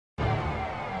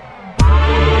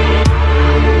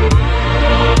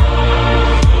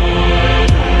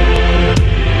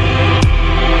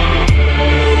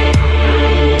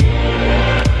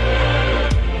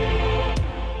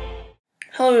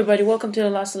everybody, welcome to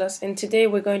TheLassolass, and today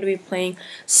we're going to be playing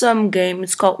some game.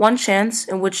 It's called One Chance,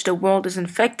 in which the world is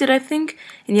infected, I think,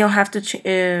 and you'll have to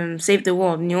save the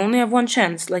world, and you only have one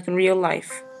chance, like in real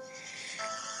life.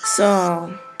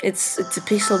 So, it's a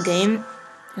pixel game,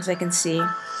 as I can see. I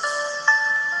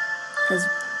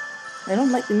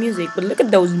don't like the music, but look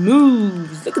at those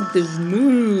moves! Look at those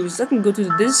moves! I can go to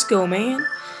the disco, man.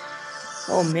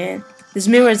 Oh man, this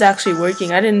mirror is actually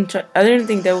working. I didn't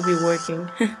think that would be working.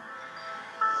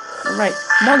 Alright,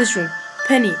 Molly's room.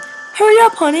 Penny, hurry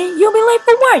up, honey. You'll be late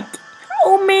for work.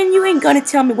 Oh man, you ain't gonna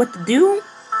tell me what to do.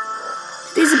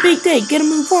 Today's a big day. Get a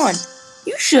move on.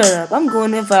 You shut up. I'm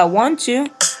going if I want to.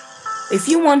 If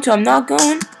you want to, I'm not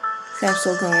going. I'm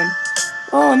still going.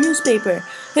 Oh, newspaper.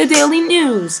 The Daily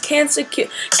News. Cancer cured.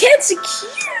 Cancer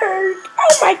cured.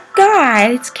 Oh my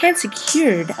God, it's cancer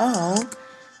cured. Oh,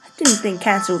 I didn't think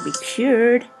cancer would be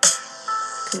cured.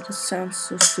 Okay, this sounds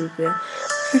so stupid.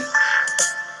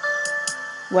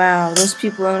 Wow, those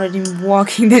people are not even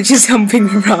walking, they're just humping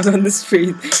around on the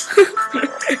street.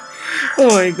 Oh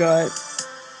my God.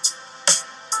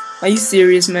 Are you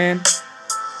serious, man?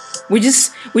 We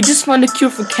just found a cure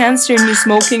for cancer and you're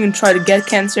smoking and try to get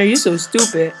cancer? You're so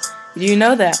stupid. Do you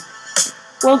know that?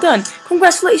 Well done.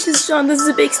 Congratulations, John, this is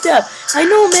a big step. I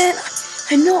know, man.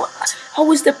 I know. I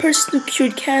was the person who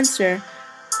cured cancer.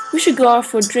 We should go out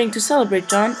for a drink to celebrate,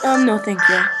 John. No thank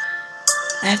you.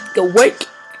 I have to go work.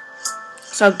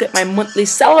 So I'll get my monthly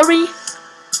salary.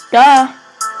 Duh.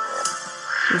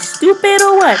 You stupid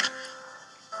or what?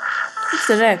 What's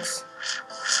the next?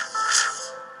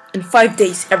 In 5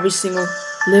 days, every single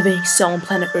living cell on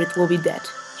planet Earth will be dead.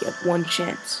 You have one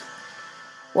chance.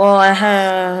 Well, I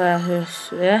have...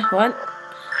 yeah, what?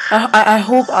 I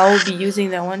hope I will be using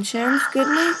that one chance,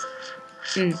 goodly.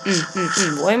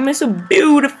 Why am I so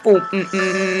beautiful?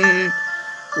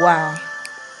 Wow.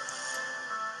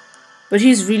 But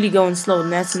he's really going slow,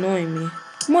 and that's annoying me.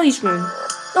 Molly's room.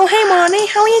 Oh, hey, Molly.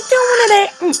 How are you doing today?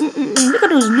 Look at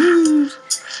those moves.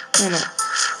 I know.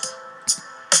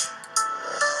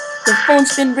 The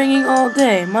phone's been ringing all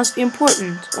day. Must be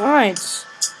important. Alright.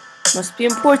 Must be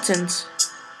important.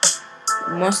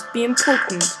 Must be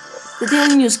important. The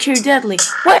Daily News cured deadly.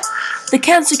 What? The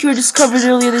cancer cure discovered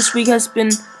earlier this week has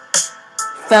been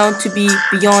found to be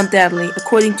beyond deadly,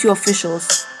 according to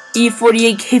officials.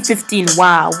 E48K15.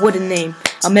 Wow, what a name.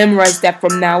 I'll memorize that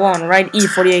from now on, right?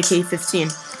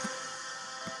 E48K15.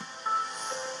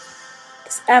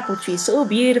 This apple tree is so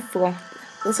beautiful.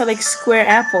 Those are like square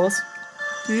apples.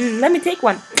 Let me take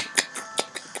one.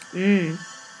 Okay,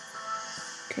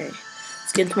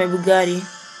 let's get into my Bugatti.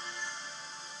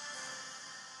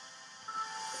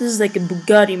 This is like a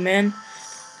Bugatti, man.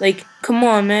 Like, come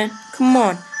on, man. Come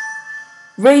on.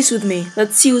 Race with me.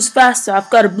 Let's see who's faster. I've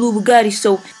got a blue Bugatti,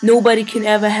 so nobody can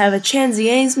ever have a chance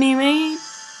against me, man.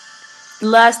 The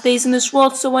last days in this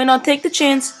world, so why not take the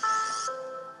chance?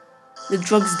 The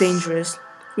drug's dangerous.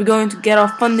 We're going to get our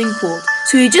funding pulled.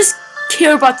 So you just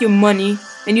care about your money,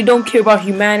 and you don't care about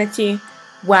humanity?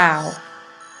 Wow.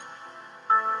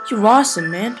 You're awesome,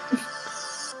 man.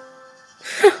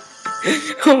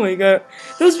 Oh my God.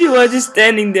 Those people are just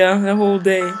standing there the whole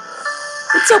day.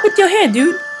 What's up with your hair,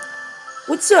 dude?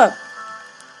 What's up?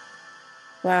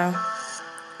 Wow.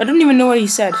 I don't even know what he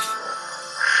said.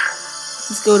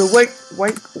 Let's go to work.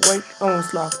 Oh,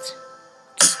 it's locked.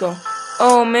 Just go.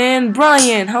 Oh man,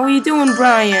 Brian. How are you doing,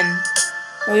 Brian?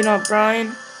 Oh, you're not Brian?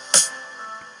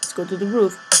 Let's go to the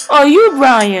roof. Oh, you,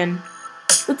 Brian.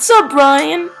 What's up,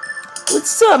 Brian?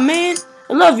 What's up, man?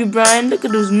 I love you, Brian. Look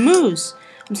at those moves.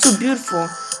 I'm so beautiful.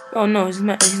 Oh no, his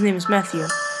name is Matthew.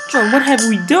 John, what have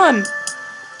we done?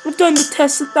 We've done the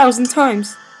test 1,000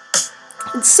 times.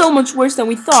 It's so much worse than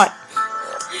we thought.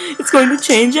 It's going to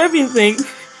change everything.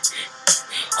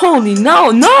 Holy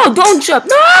no, don't jump,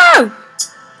 no!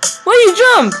 Why you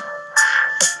jump?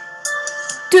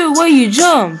 Dude, why you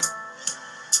jump?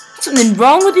 Something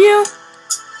wrong with you?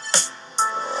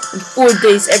 In 4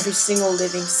 days, every single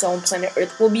living cell on planet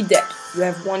Earth will be dead. You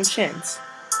have one chance.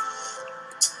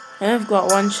 I've got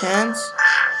one chance.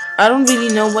 I don't really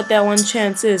know what that one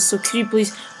chance is, so could you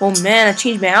please... Oh man, I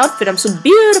changed my outfit. I'm so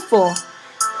beautiful.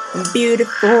 I'm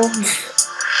beautiful.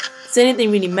 Does anything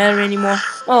really matter anymore?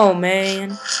 Oh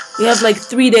man. We have like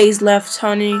 3 days left,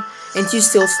 honey. And you're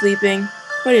still sleeping.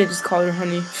 Why did I just call her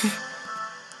honey?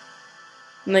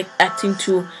 I'm like acting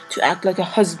to act like a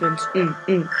husband.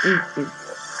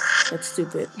 That's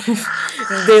stupid.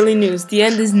 Daily News. The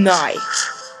end is nigh.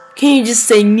 Can you just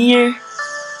say near?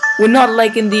 We're not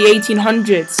like in the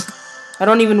 1800s. I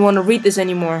don't even want to read this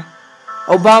anymore.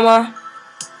 Obama,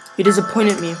 you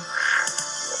disappointed me.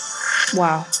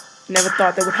 Wow, never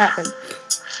thought that would happen.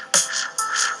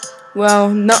 Well,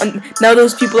 now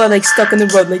those people are like stuck in the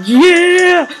road, like,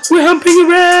 yeah, we're humping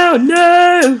around,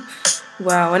 no.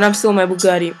 Wow, and I'm still in my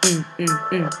Bugatti.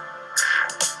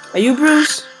 Are you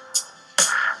Bruce?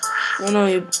 Oh no,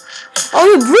 you're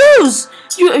Bruce.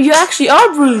 You actually are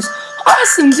Bruce.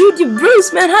 Awesome, dude, you're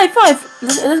Bruce, man. High five.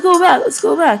 Let's go back. Let's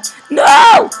go back. No,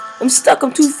 I'm stuck.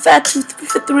 I'm too fat to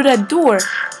fit through that door.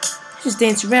 Just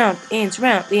dance around, dance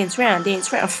around, dance around,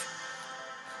 dance around.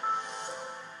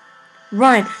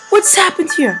 Ryan, what's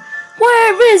happened here?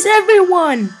 Where is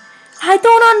everyone? I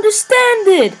don't understand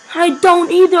it. I don't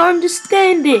either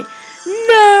understand it.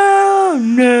 No.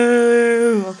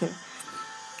 Okay,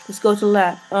 let's go to the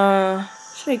lab.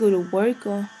 Should I go to work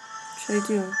or what should I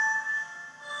do?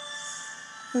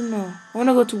 I don't know. I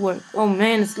wanna go to work. Oh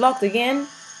man, it's locked again.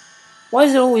 Why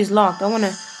is it always locked? I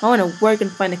wanna work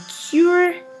and find a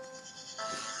cure.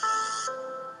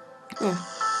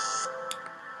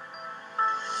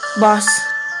 Boss,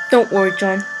 don't worry,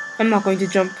 John. I'm not going to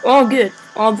jump. Oh, good.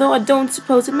 Although I don't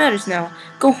suppose it matters now.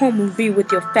 Go home and be with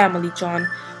your family, John.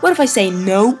 What if I say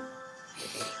no?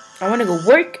 I want to go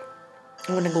work.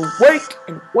 I want to go work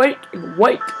and work and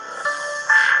work.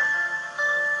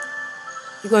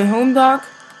 You going home, Doc?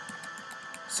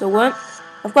 So what?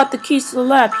 I've got the keys to the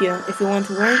lab here if you want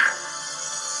to work.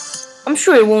 I'm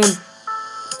sure it won't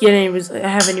get any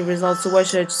have any results, so why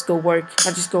should I just go work?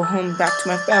 I'll just go home back to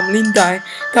my family and die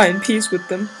in peace with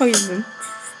them. Hugging them.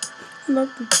 I love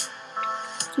them.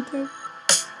 So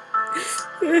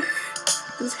I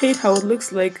just hate how it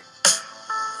looks like.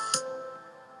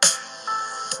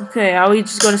 Okay, are we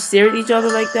just gonna stare at each other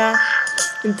like that?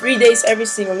 In 3 days, every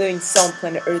single living soul on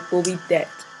planet Earth will be dead.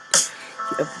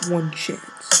 You have one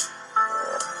chance.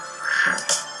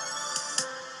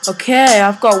 Okay,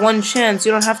 I've got one chance.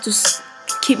 You don't have to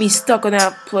keep me stuck on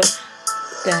that place.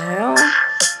 What the hell?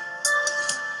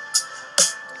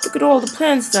 Look at all the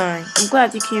plants dying. I'm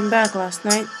glad you came back last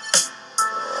night.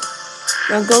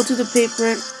 Now go to the paper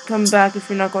and come back if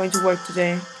you're not going to work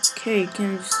today. Okay,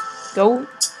 can you just go?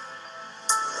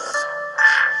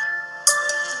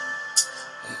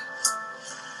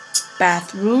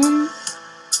 Bathroom.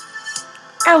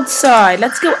 Outside.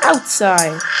 Let's go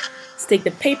outside. Let's take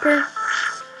the paper.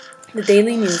 The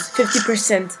Daily News.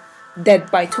 50% dead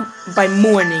by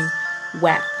morning.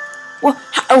 Wow. Well,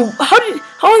 how the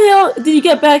hell did you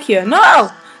get back here?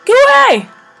 No! Get away!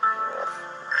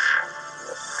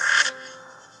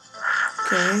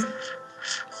 Okay.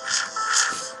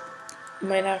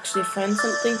 Might actually find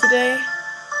something today.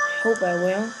 I hope I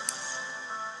will.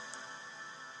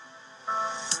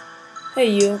 Hey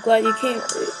you, glad you came.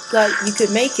 Glad you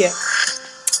could make it.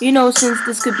 You know, since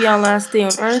this could be our last day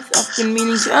on Earth, I've been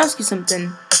meaning to ask you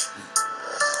something.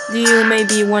 Do you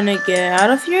maybe want to get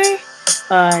out of here?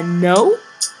 No.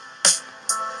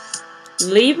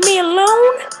 Leave me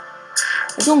alone.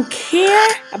 I don't care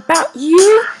about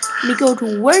you. Let me go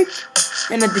to work.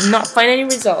 And I did not find any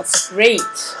results. Great.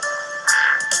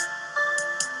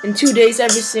 In 2 days,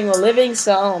 every single living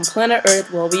cell on planet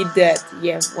Earth will be dead.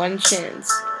 You have one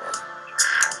chance.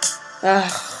 I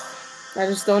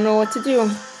just don't know what to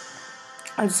do.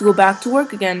 I'll just go back to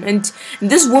work again. And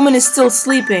this woman is still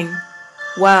sleeping.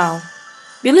 Wow.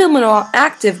 Be a little more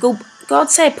active. Go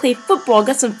outside, play football,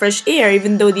 get some fresh air,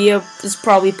 even though the air is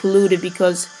probably polluted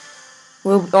because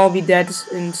we'll all be dead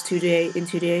in 2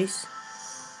 days.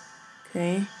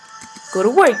 Okay. Go to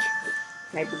work.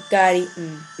 My Bugatti.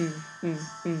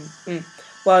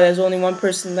 Wow, there's only one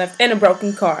person left and a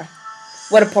broken car.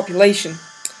 What a population.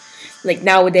 Like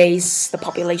nowadays, the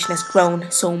population has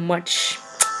grown so much.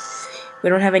 We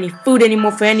don't have any food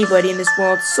anymore for anybody in this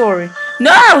world. Sorry.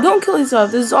 No! Don't kill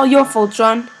yourself. This is all your fault,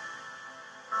 John.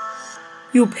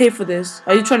 You'll pay for this.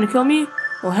 Are you trying to kill me?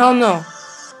 Oh, hell no.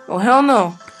 Oh, hell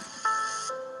no.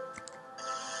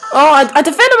 Oh, I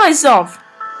defended myself.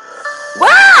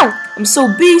 Wow! I'm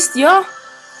so beast, yo.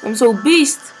 I'm so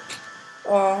beast.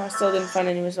 Oh, I still didn't find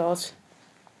any results.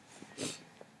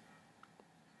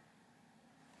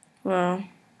 Wow.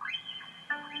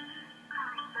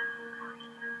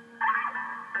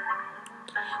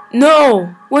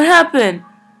 No! What happened?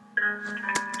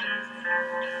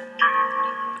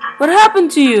 What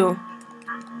happened to you?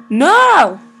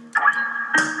 No!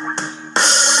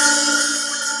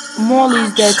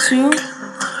 Molly's dead too.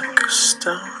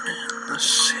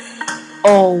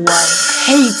 Oh, I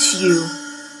hate you.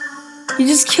 You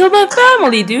just killed my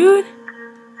family, dude.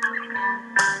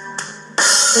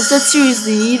 Does that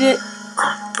seriously need it?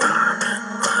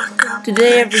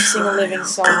 Today, every single living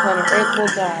soul on planet Earth will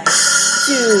die.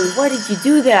 Dude, why did you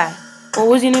do that? What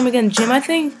was your name again? Jim, I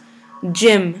think?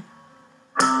 Jim.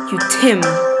 You Tim.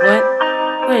 What?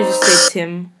 Why did you say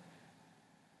Tim?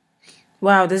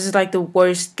 Wow, this is like the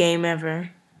worst game ever.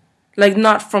 Like,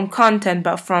 not from content,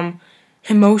 but from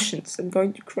emotions. I'm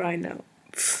going to cry now.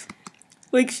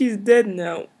 Like, she's dead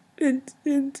now. And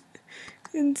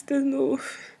there's no...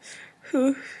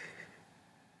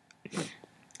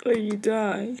 Or you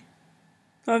die.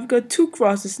 I've got 2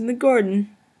 crosses in the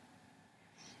garden.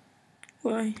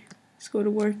 Why? Let's go to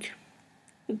work.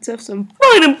 Let's have some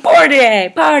fun and party!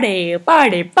 Party!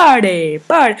 Party! Party!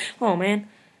 Party! Oh, man.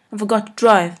 I forgot to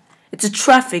drive. It's a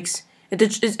traffics.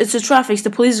 It's a traffics. The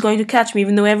police is going to catch me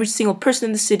even though every single person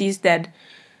in the city is dead.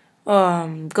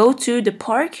 Go to the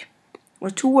park or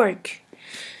to work.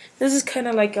 This is kind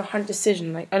of like a hard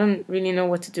decision. Like, I don't really know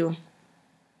what to do.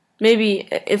 Maybe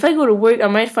if I go to work, I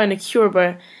might find a cure,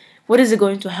 but what is it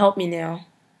going to help me now?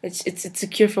 It's a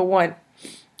cure for what?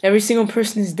 Every single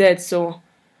person is dead, so...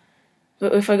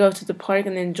 But if I go to the park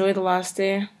and enjoy the last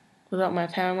day without my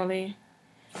family...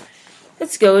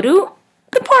 Let's go to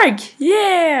the park!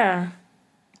 Yeah!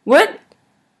 What?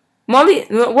 Molly...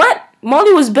 What?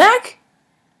 Molly was back?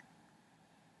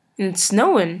 And it's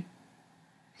snowing.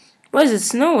 Why is it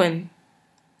snowing?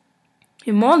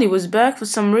 Hey, Molly was back for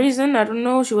some reason. I don't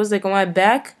know. She was like on my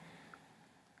back.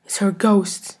 It's her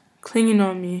ghost clinging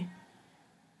on me.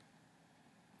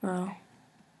 Wow.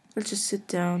 Let's just sit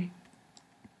down.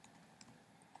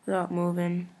 Without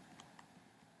moving.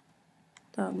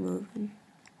 Without moving.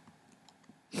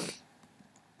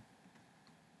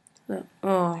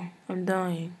 Oh, I'm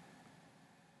dying.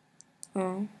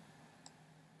 Oh.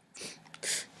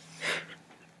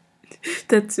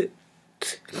 That's it.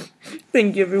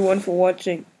 Thank you everyone for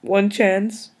watching. One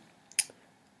chance.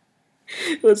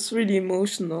 It was really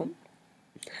emotional.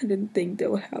 I didn't think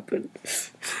that would happen.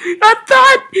 I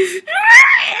thought...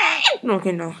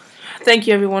 Okay, no. Thank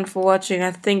you everyone for watching.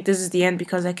 I think this is the end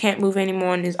because I can't move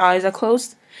anymore and his eyes are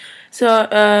closed. So,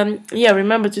 yeah,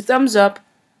 remember to thumbs up,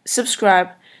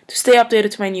 subscribe, to stay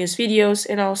updated to my newest videos,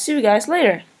 and I'll see you guys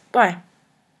later. Bye.